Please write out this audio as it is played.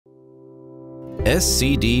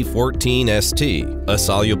sCD14-ST, a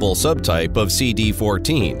soluble subtype of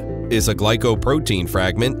CD14, is a glycoprotein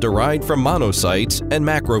fragment derived from monocytes and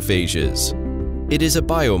macrophages. It is a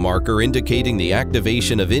biomarker indicating the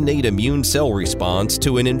activation of innate immune cell response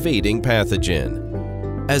to an invading pathogen.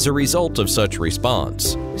 As a result of such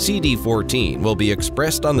response, CD14 will be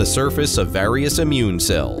expressed on the surface of various immune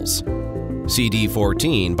cells.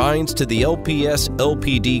 CD14 binds to the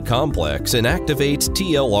LPS-LPD complex and activates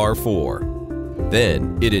TLR4.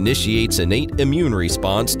 Then, it initiates innate immune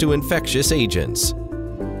response to infectious agents.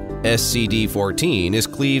 sCD14 is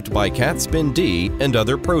cleaved by cathepsin-D and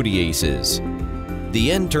other proteases.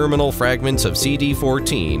 The N-terminal fragments of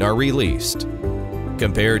CD14 are released.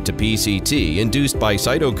 Compared to PCT induced by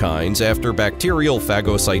cytokines after bacterial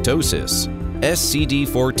phagocytosis,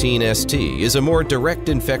 sCD14-ST is a more direct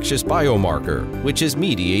infectious biomarker which is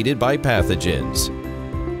mediated by pathogens.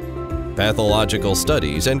 Pathological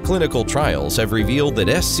studies and clinical trials have revealed that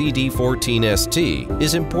sCD14-ST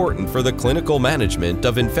is important for the clinical management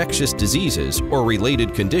of infectious diseases or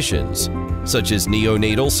related conditions, such as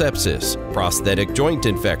neonatal sepsis, prosthetic joint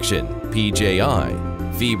infection, PJI,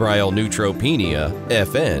 febrile neutropenia,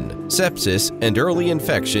 FN, sepsis, and early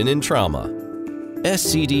infection in trauma.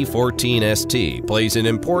 sCD14-ST plays an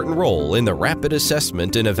important role in the rapid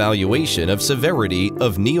assessment and evaluation of severity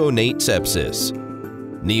of neonate sepsis.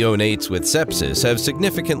 Neonates with sepsis have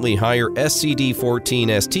significantly higher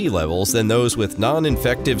sCD14-ST levels than those with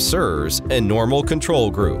non-infective SIRS and normal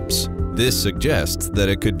control groups. This suggests that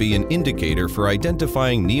it could be an indicator for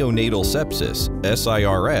identifying neonatal sepsis,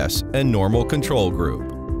 SIRS, and normal control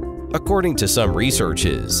group. According to some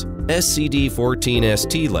researches,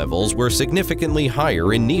 sCD14-ST levels were significantly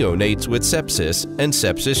higher in neonates with sepsis and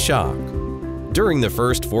sepsis shock. During the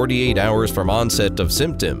first 48 hours from onset of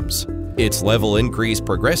symptoms, its level increased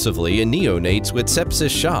progressively in neonates with sepsis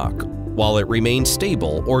shock, while it remained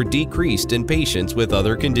stable or decreased in patients with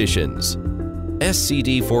other conditions.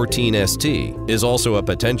 sCD14-ST is also a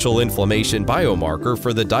potential inflammation biomarker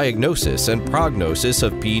for the diagnosis and prognosis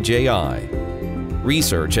of PJI.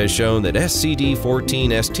 Research has shown that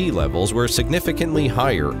sCD14-ST levels were significantly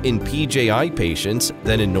higher in PJI patients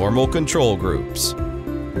than in normal control groups.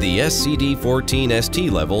 The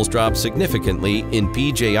sCD14-ST levels dropped significantly in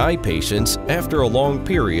PJI patients after a long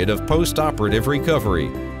period of post-operative recovery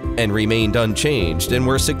and remained unchanged and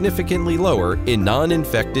were significantly lower in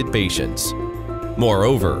non-infected patients.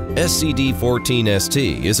 Moreover,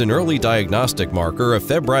 sCD14-ST is an early diagnostic marker of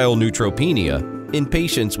febrile neutropenia in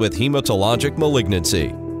patients with hematologic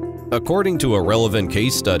malignancy. According to a relevant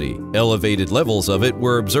case study, elevated levels of it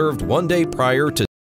were observed 1 day prior to